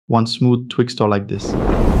one smooth Twixtor like this.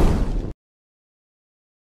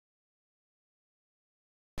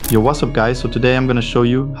 Yo, what's up guys? So today I'm gonna show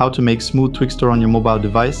you how to make smooth Twixtor on your mobile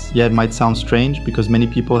device. Yeah, it might sound strange because many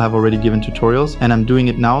people have already given tutorials and I'm doing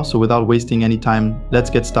it now, so without wasting any time, let's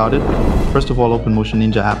get started. First of all, open Motion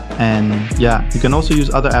Ninja app, and yeah, you can also use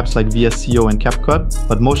other apps like VSCO and CapCut,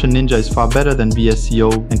 but Motion Ninja is far better than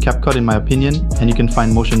VSCO and CapCut in my opinion, and you can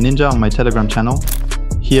find Motion Ninja on my Telegram channel.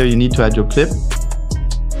 Here you need to add your clip.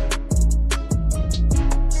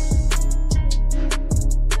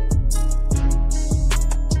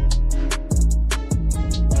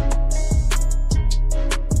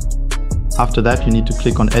 After that, you need to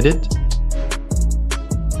click on Edit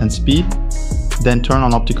and Speed, then turn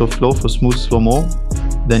on Optical Flow for smooth slow-mo.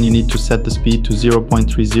 Then you need to set the speed to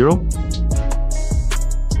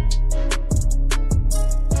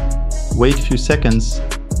 0.30. Wait a few seconds.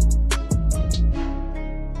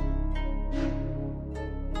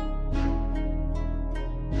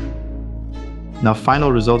 Now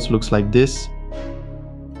final results looks like this.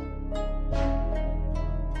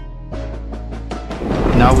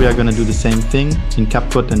 Now we are going to do the same thing in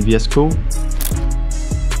CapCut and VSCO.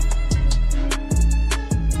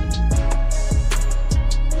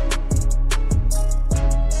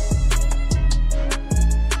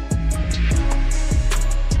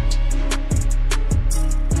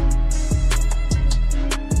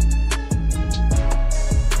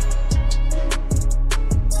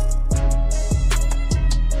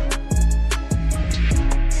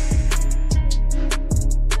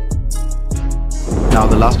 Now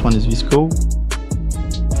the last one is VSCO.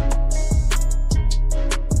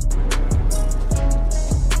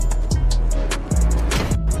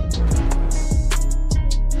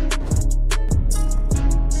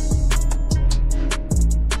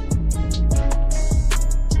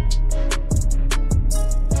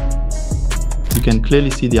 You can clearly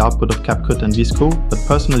see the output of CapCut and VSCO, but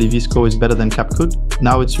personally VSCO is better than CapCut.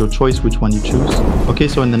 Now it's your choice which one you choose. Okay,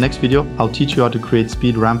 so in the next video, I'll teach you how to create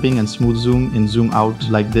speed ramping and smooth zoom in zoom out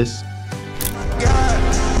like this.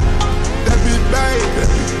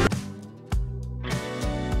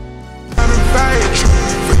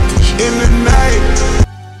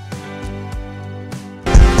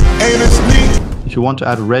 If you want to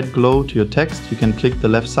add red glow to your text, you can click the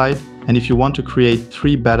left side. And if you want to create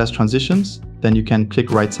 3 badass transitions, then you can click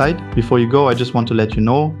right side. Before you go, I just want to let you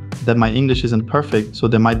know that my English isn't perfect, so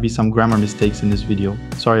there might be some grammar mistakes in this video.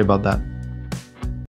 Sorry about that.